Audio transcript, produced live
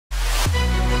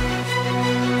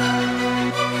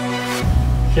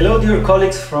Hello dear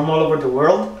colleagues from all over the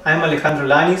world, I'm Alejandro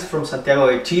Lanis from Santiago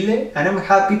de Chile and I'm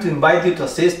happy to invite you to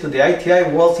assist to the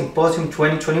ITI World Symposium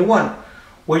 2021,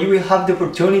 where you will have the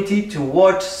opportunity to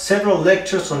watch several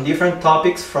lectures on different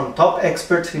topics from top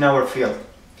experts in our field.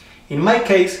 In my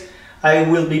case, I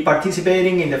will be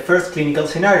participating in the first clinical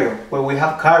scenario, where we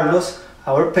have Carlos,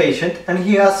 our patient, and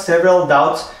he has several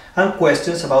doubts and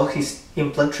questions about his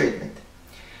implant treatment.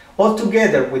 All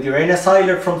together with Irena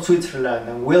Seiler from Switzerland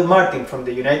and Will Martin from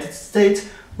the United States,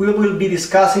 we will be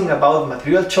discussing about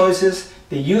material choices,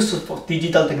 the use of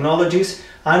digital technologies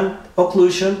and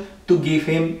occlusion to give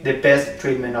him the best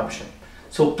treatment option.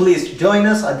 So please join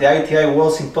us at the ITI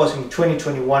World Symposium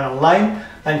 2021 online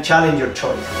and challenge your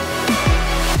choice.